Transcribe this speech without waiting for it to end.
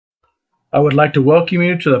I would like to welcome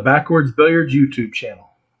you to the Backwards Billiards YouTube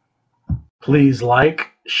channel. Please like,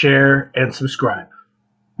 share, and subscribe.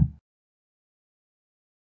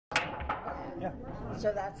 Yeah.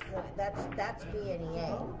 So that's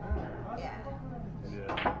Vernia. Yeah.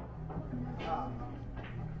 Yeah.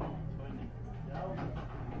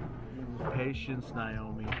 Patience,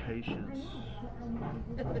 Naomi, patience.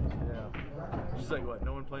 Yeah. She's like, what?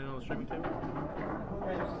 No one playing on the streaming table?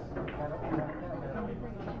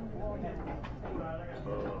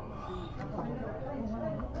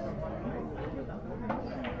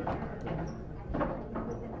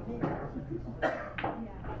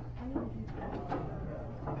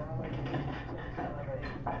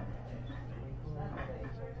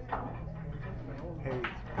 Hey,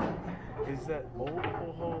 is that old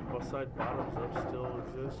pool hall beside Bottoms Up still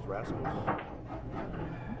exist, Rascals?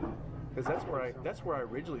 Because that's where I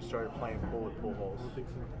originally started playing pool at pool halls.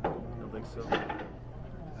 I don't think so. Don't think so.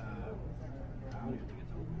 I don't even think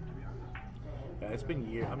it's open, to be honest. Yeah, it's been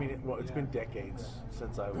years. I mean, it's been decades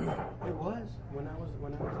since I was. It was when I was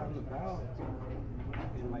out and about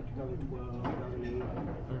in like 2012, 2008.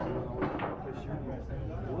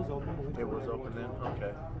 It was open. It was open then.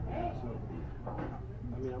 Okay. So, I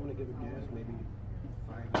mean, I'm gonna give a guess, maybe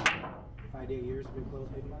 5 to 8 years to be close,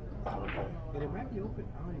 maybe. Okay. And it might be open.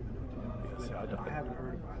 I don't even know. Yes, I haven't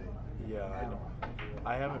heard about it. Yeah,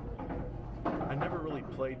 I haven't. I never really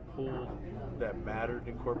played pool that mattered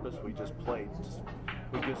in Corpus. We just played.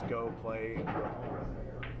 We just go play and go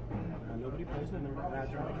home. Nobody plays it. And I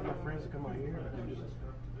try to get my friends to come out here, but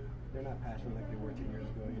they're not passionate like they were 10 years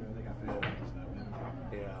ago. You know, they got families and stuff.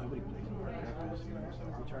 Yeah. Nobody plays in our campus, you know. So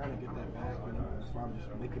I'm trying to get that back. You know, as far as just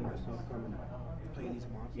making myself come and play these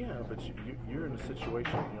monsters. Yeah, but you're in a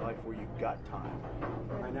situation in your life where you've got time.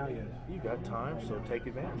 Right now, yes. You got time, so take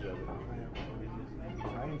advantage of it.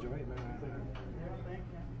 I enjoy it, man.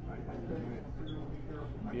 I enjoy it.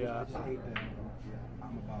 I just hate that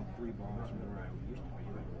I'm about 3 balls from where I used to be.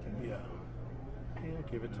 Like 10 years ago. Yeah,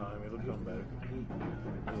 give it time. It'll come back.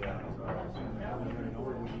 Yeah.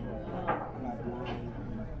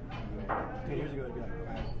 10 years ago, it'd be like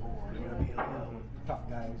 5-4. You know, it'd be tough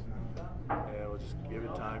guys. Yeah, well, just give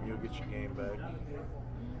it time. You'll get your game back.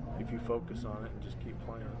 If you focus on it and just keep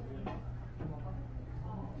playing.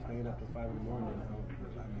 Staying up till 5 in the morning,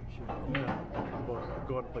 I mean, shit. Yeah. Well,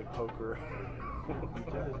 go out and play poker.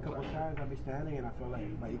 There's a couple of times I'll be standing and I feel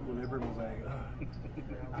like my equilibrium is like,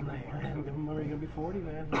 I'm like, I'm gonna be 40,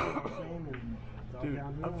 man. You know what I'm saying? Dude,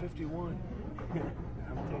 I'm 51.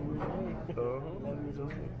 I'm 10 years old. 11 years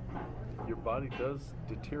old. Your body does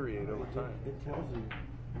deteriorate over time. It tells you.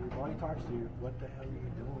 Your body talks to you. What the hell are you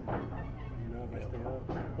doing? You know, if I stay up.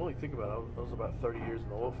 Well, you think about it. I was about 30 years in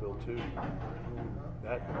the oil field too.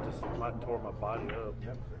 That just tore my body up.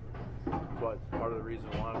 Yep. But part of the reason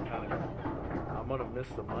why I'm gonna miss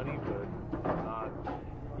the money, but I'm not.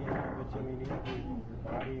 Yeah, but I mean, you have your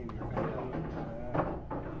body and your family.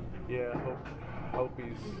 Yeah, hope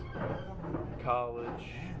he's college.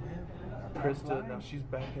 Krista, now she's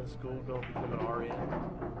back in school, going to become an RN.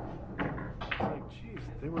 It's like, geez,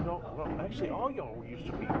 they were actually all y'all used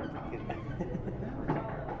to be freaking.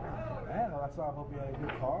 Man, I saw. I hope you had a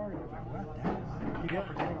good car. And I was like, what? Damn. Keep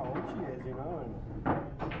forgetting how old she is, you know.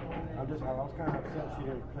 And I was kind of upset she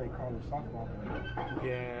didn't play college softball.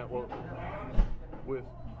 Yeah, well,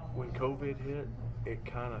 when COVID hit, it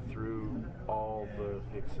kind of threw all the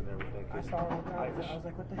hicks and everything. I saw her one time. I was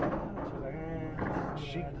like, what the hell?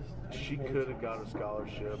 She was like, she could have got a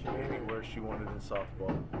scholarship anywhere she wanted in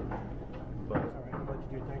softball. But all right, I'll let you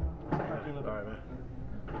do your thing. all right, man.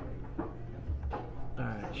 All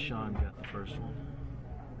right, Sean got the first one.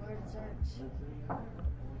 Word search.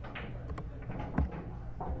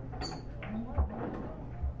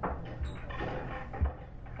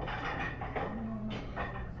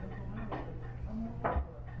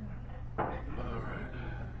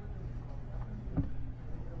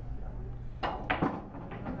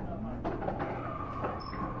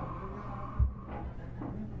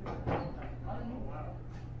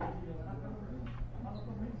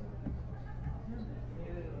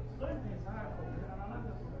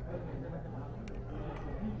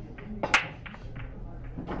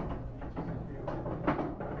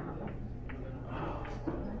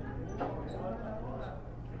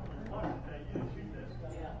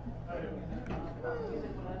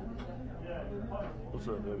 What's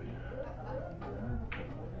up, baby?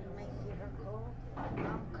 My feet are cold.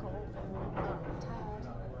 I'm cold. I'm tired.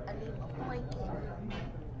 I need a blanket.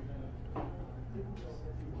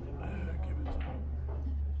 Give it time.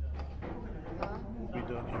 Huh? We'll be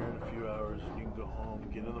done here in a few hours. You can go home,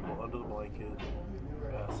 get under the blanket,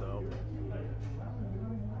 pass out.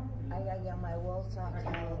 Ay, ay, we'll talk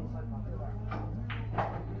to you.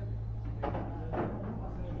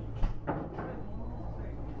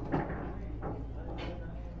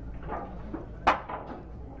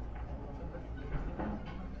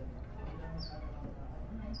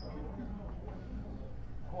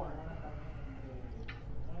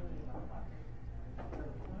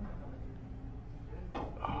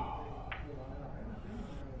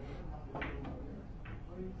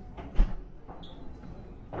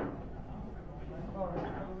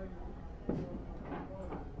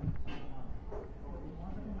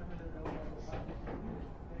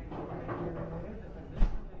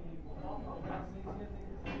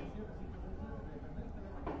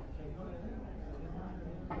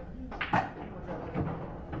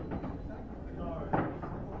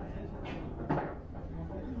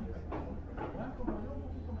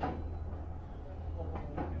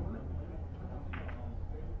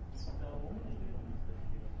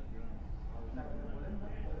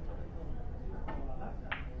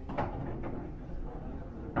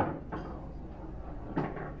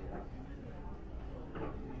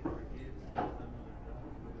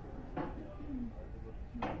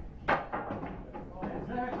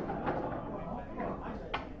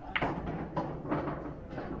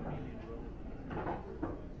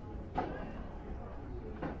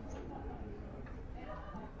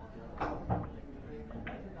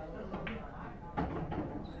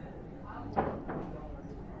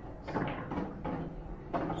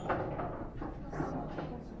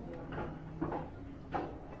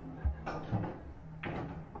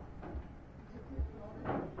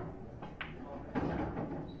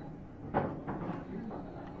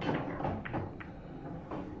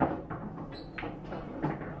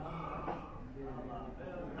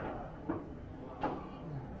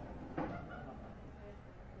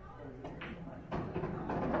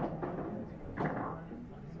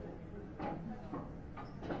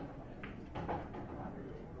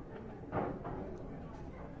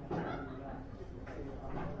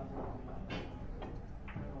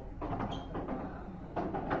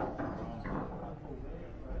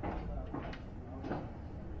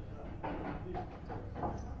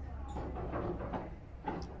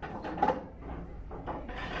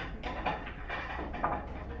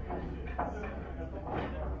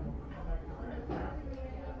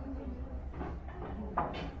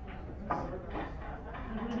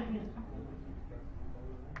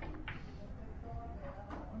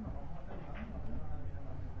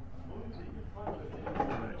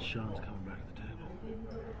 Sean's coming back to the table.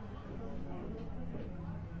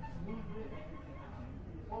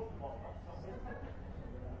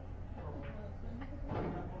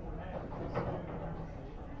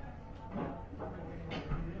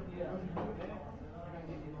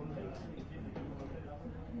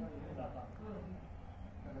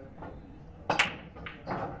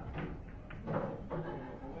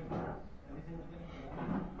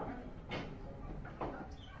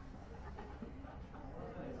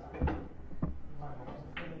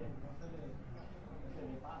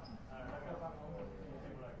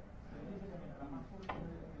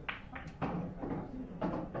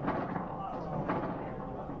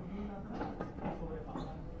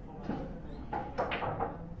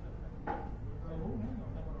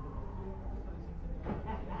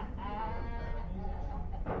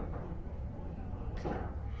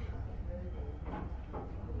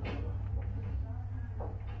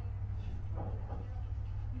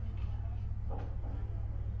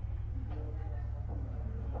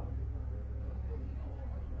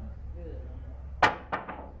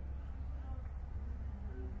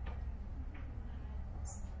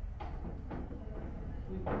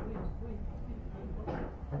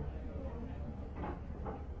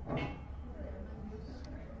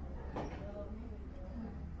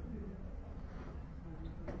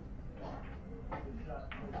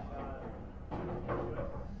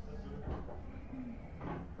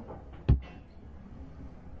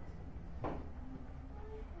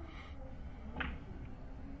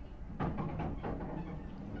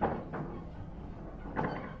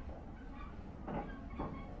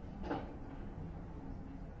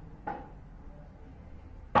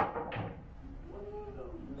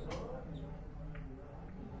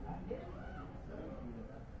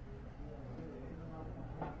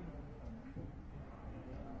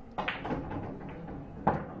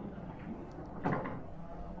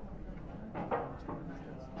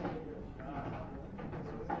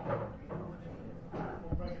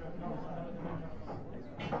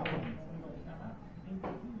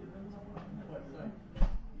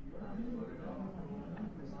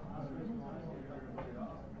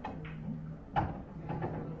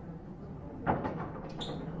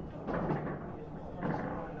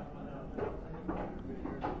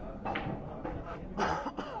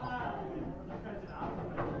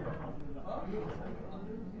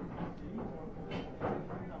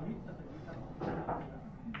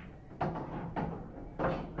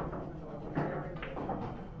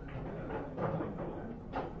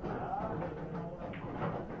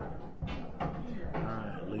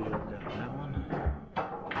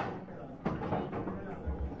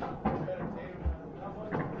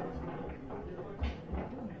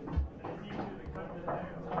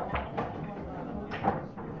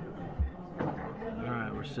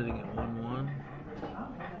 sitting at 1-1.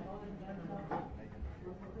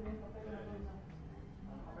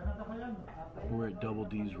 We're at Double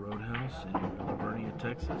D's Roadhouse in Vernia,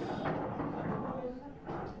 Texas.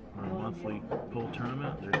 Our monthly pool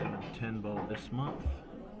tournament. They're doing 10 ball this month.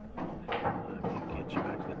 Get you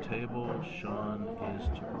back to the table. Sean is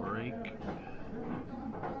to break.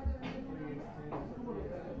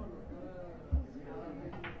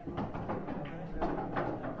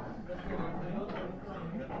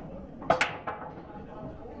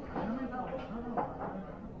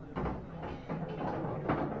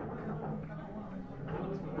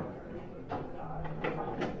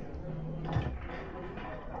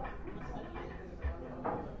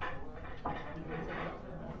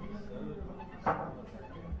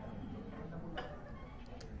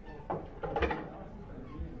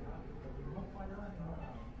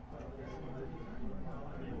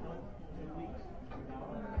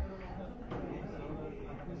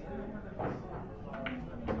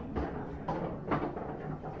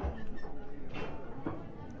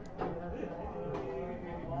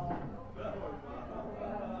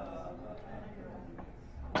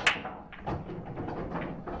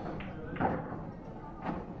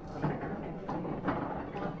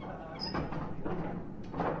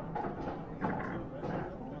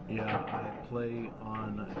 Yeah, I play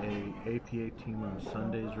on a APA team on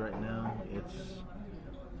Sundays right now. It's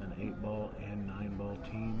an 8-ball and 9-ball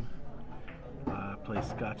team. I play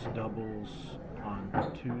Scotch doubles on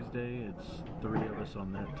Tuesday. It's 3 of us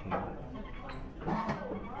on that team.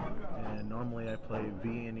 And normally I play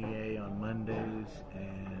VNEA on Mondays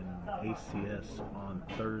and ACS on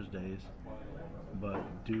Thursdays.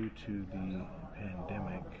 But due to the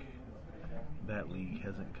pandemic, that league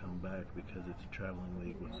hasn't come back because it's a traveling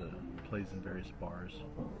league with plays in various bars.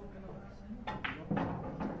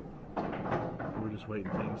 We're just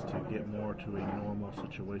waiting things to get more to a normal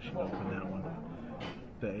situation to open that one.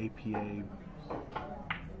 The APA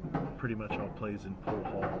pretty much all plays in pool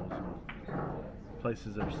halls and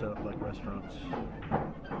places that are set up like restaurants.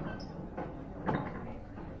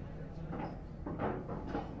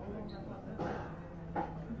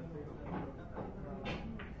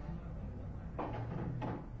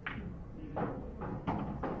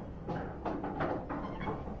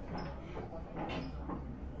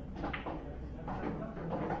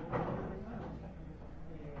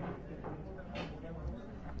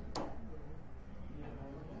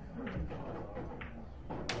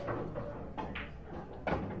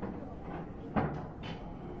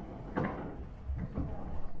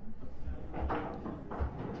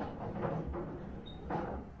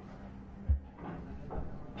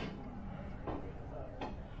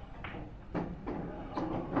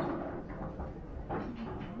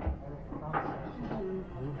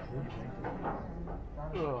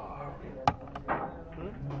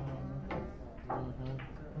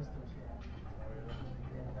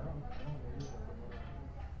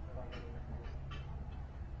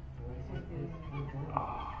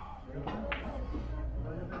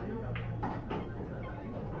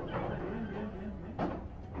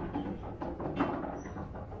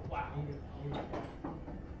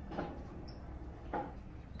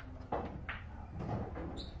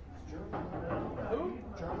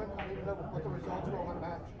 What the results were on that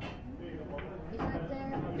match? Is that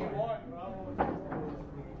there? He won.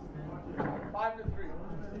 5-3.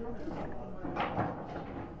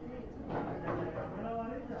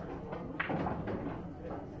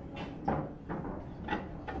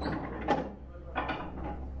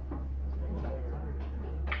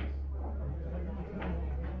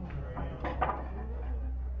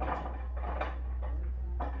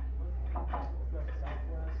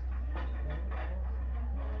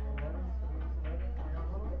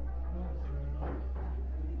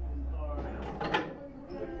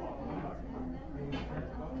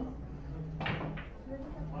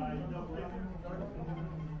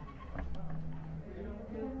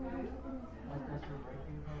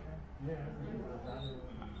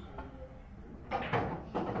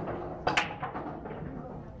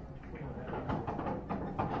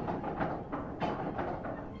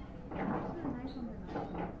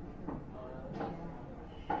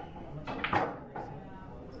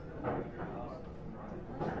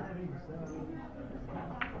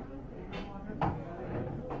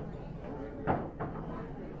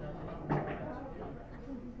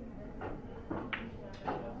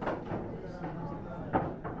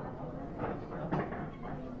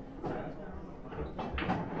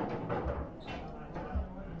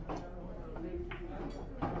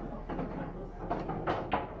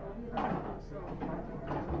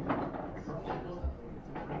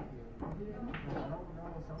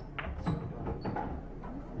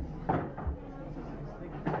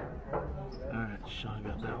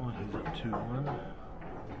 2, 1.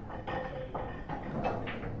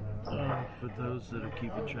 For those that are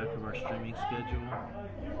keeping track of our streaming schedule,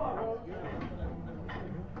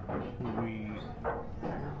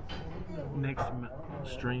 next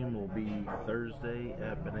stream will be Thursday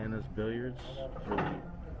at Bananas Billiards for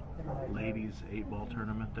the ladies 8-ball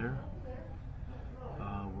tournament there.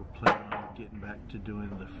 We're planning on getting back to doing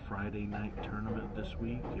the Friday night tournament this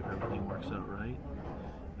week if everything works out right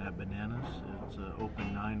at Bananas. It's an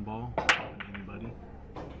open 9-ball, open to anybody.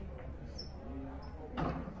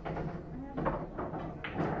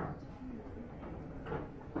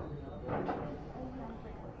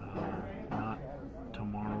 Not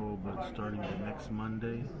tomorrow, but starting the next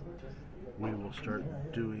Monday, we will start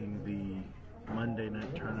doing the Monday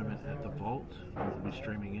night tournament at the Vault. We'll be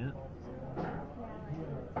streaming it.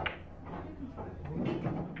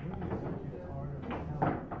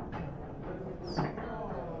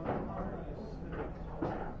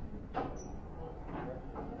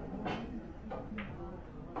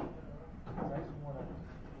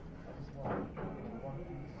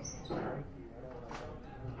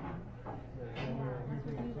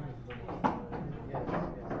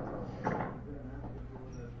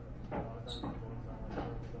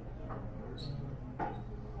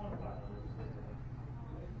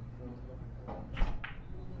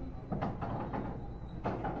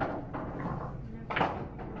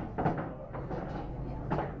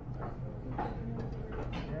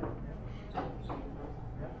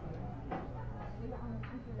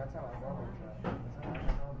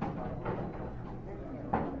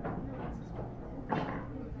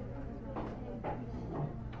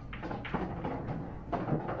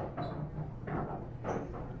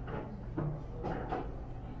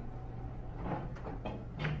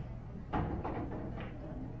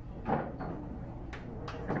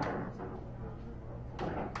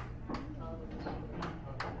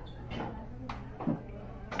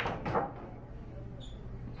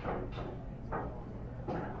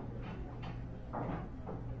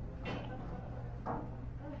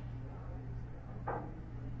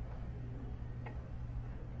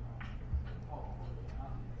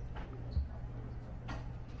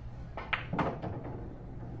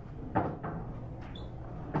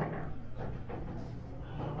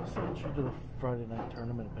 To the Friday night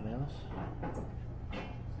tournament at Bananas.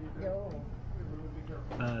 Yo.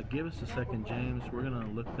 Give us a second, James. We're gonna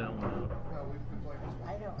look that one up.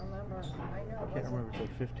 I don't remember. I know. I can't remember. It's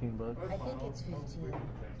like $15. I think it's 15.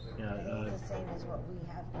 Yeah. It's the same as what we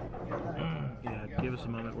have. Yeah. Give us a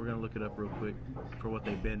moment. We're gonna look it up real quick for what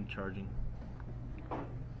they've been charging.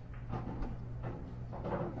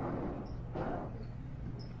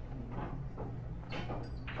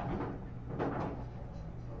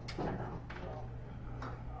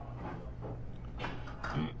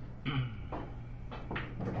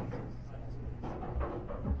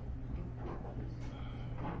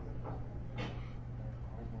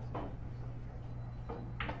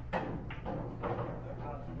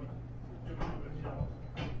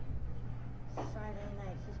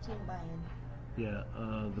 Yeah,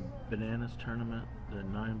 the Bananas tournament, the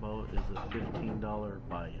 9-ball is a $15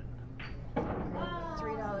 buy-in.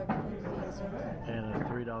 $3 green fee is included. And a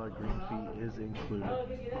 $3 green fee is included.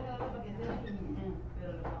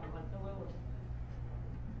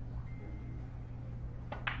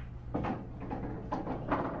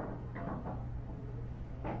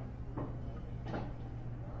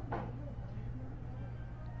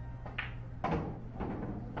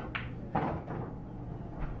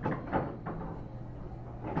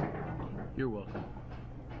 You're welcome.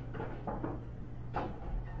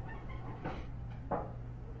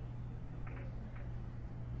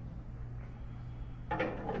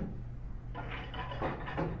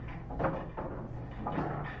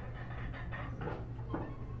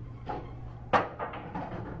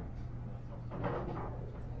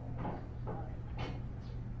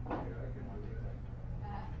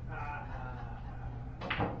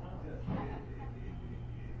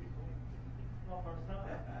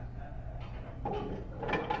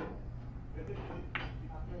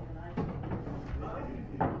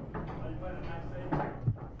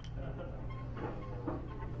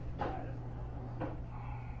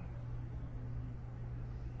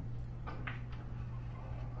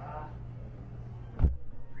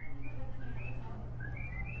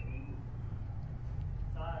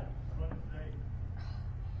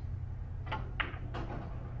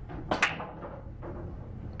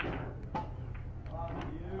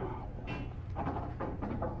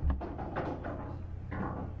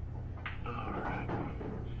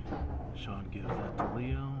 Sean gives that to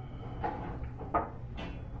Leo.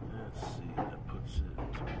 Let's see, that puts it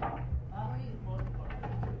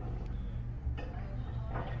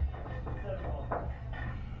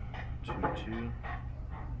too.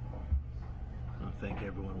 I want to thank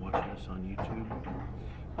everyone watching us on YouTube.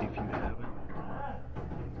 If you haven't,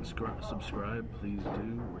 subscribe, please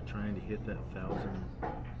do. We're trying to hit that 1,000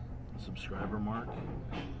 subscriber mark.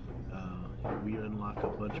 We unlock a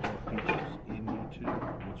bunch more features in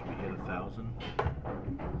YouTube once we hit 1,000.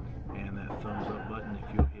 And that thumbs up button,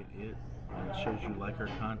 if you'll hit it, it shows you like our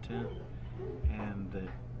content, and that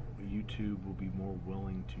YouTube will be more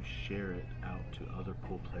willing to share it out to other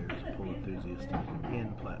pool players and pool enthusiasts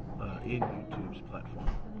in YouTube's platform.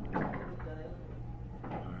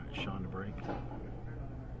 Alright, Sean to break.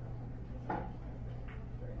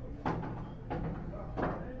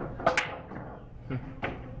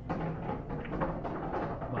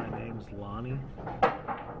 My name's Lonnie,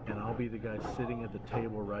 and I'll be the guy sitting at the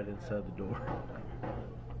table right inside the door.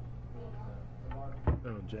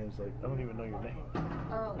 Oh, James, like, I don't even know your name.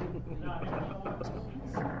 Oh.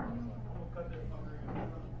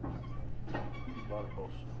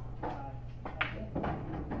 Roadhouse.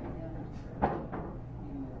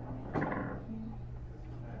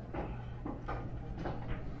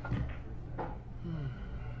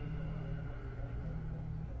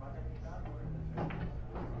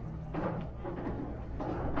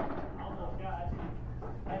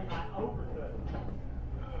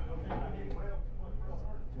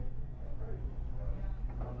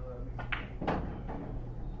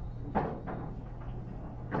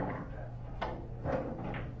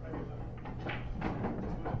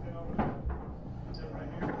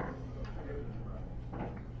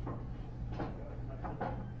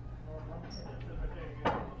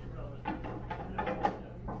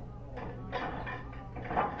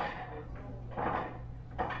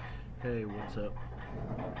 Hey, what's up?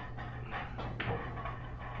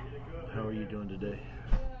 How are you doing today?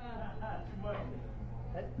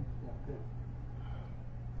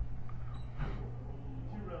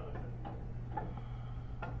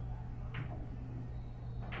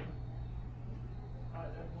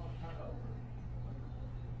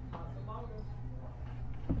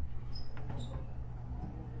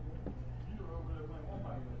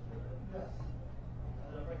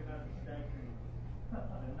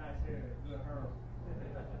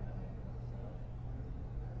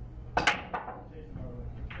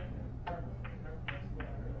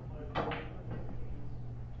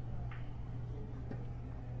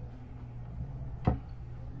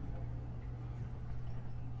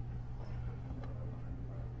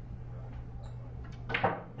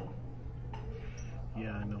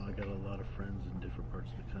 Yeah, I know I got a lot of friends in different parts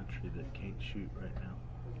of the country that can't shoot right now.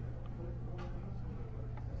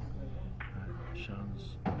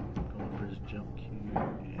 Sean's going for his jump cue,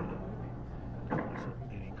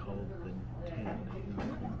 and he called the 10 in the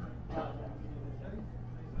corner.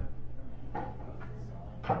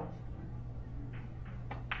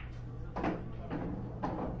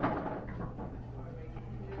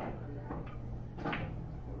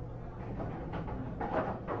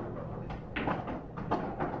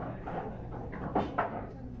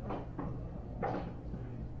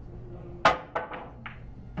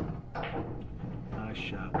 Nice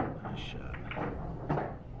shot, nice shot.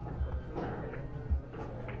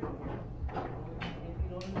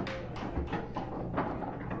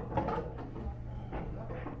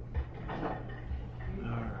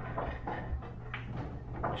 Alright.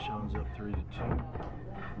 Sean's up 3-2.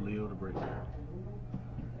 Leo to break.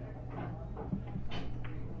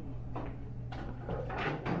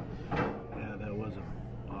 Yeah, that was an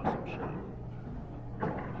awesome shot.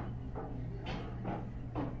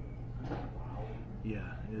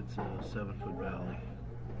 Yeah, it's a 7-foot valley.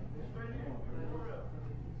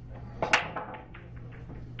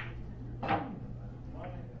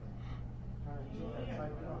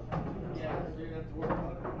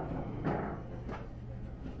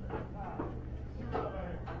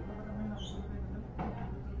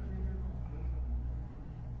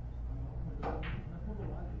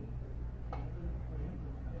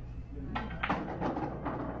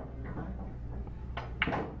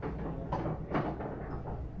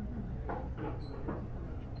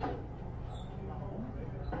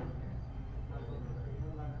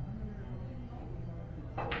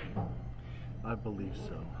 I believe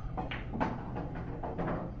so.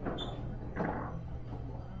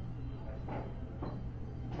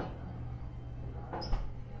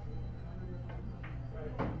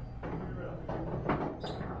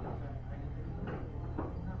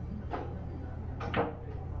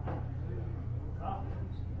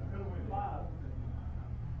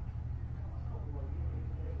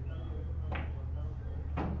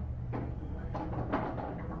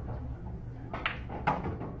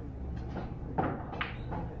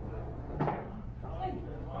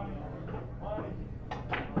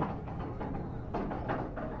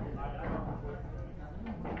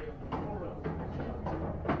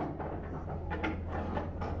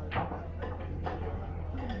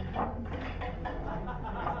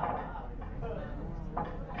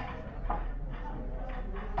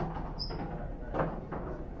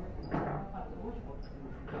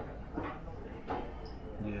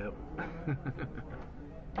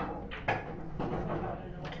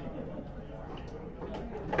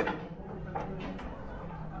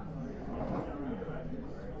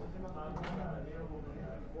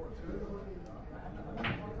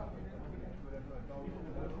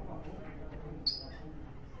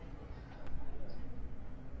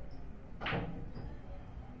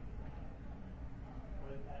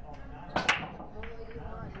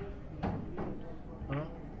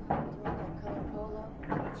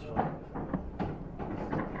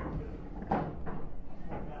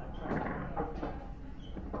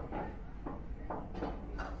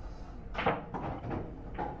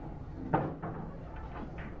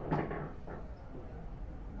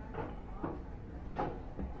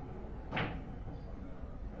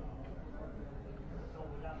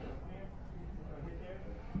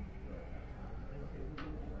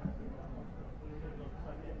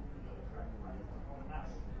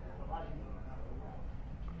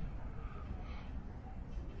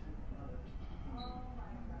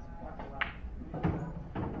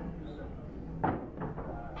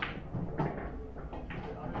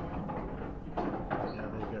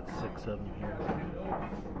 6 of them here.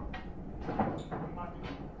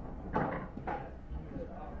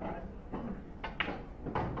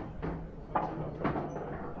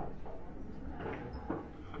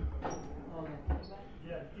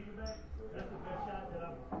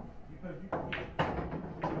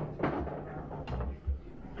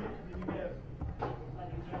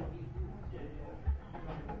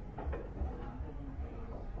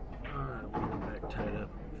 Tied up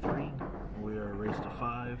 3. We are raced to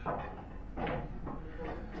 5. I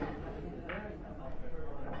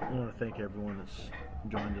want to thank everyone that's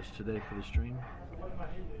joined us today for the stream.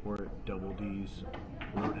 We're at Double D's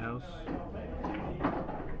Roadhouse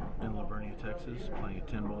in Vernia, Texas, playing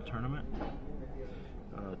a 10-ball tournament.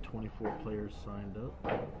 24 players signed up.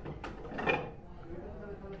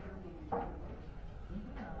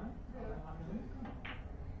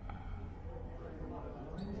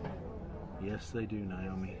 Yes, they do,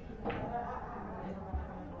 Naomi.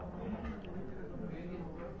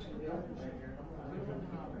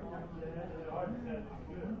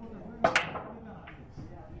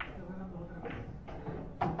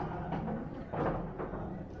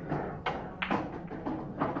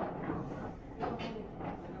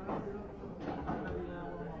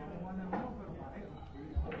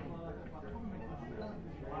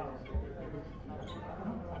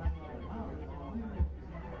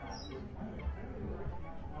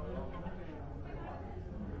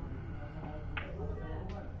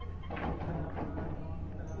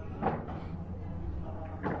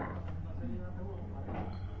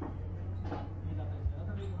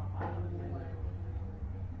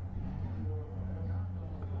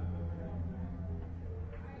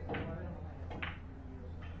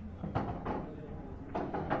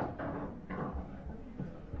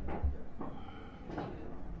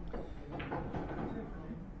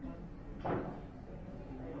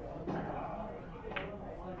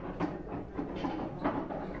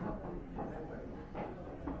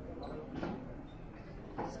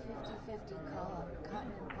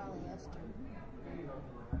 Cotton and polyester.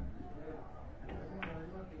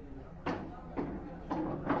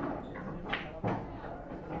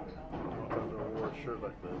 I've never wore a shirt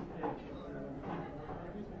like that.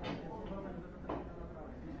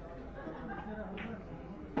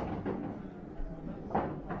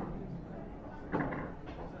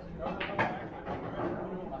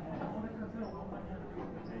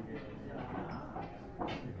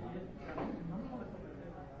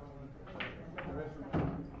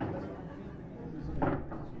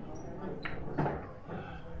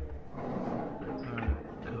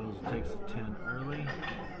 Takes the 10 early.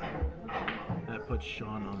 That puts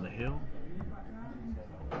Sean on the hill.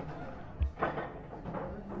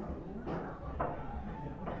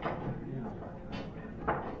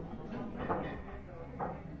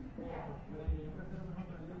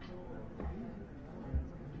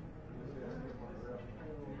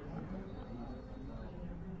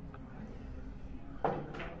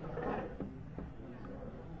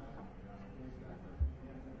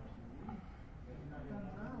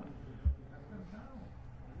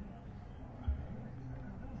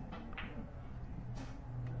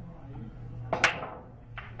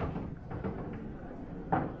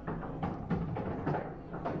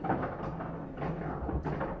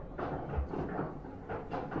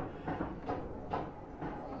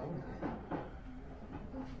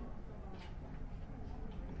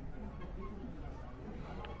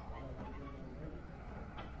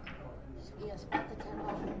 Yeah, spot the 10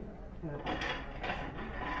 ball.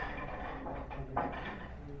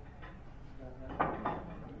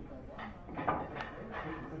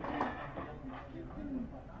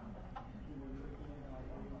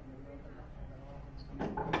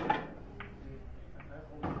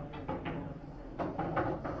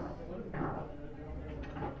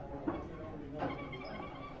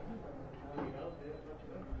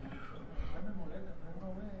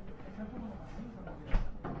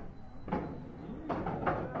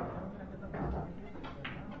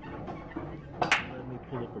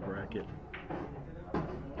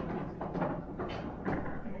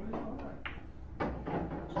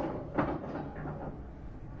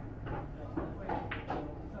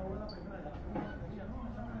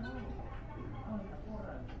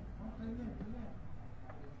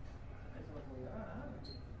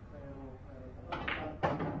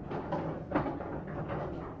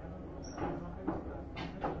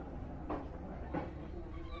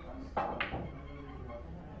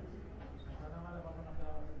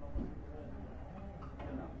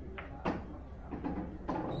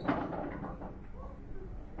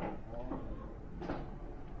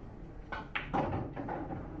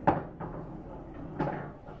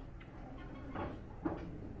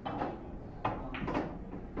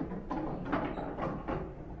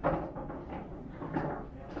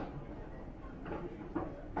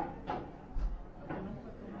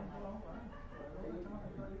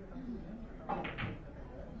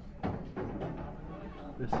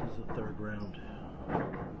 This is the third round.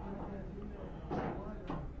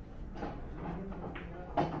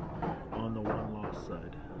 On the one-loss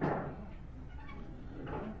side.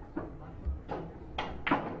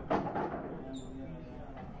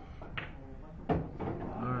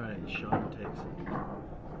 Alright, Sean takes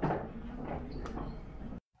it.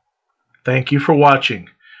 Thank you for watching.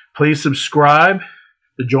 Please subscribe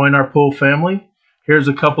to join our pool family. Here's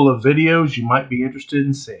a couple of videos you might be interested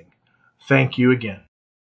in seeing. Thank you again.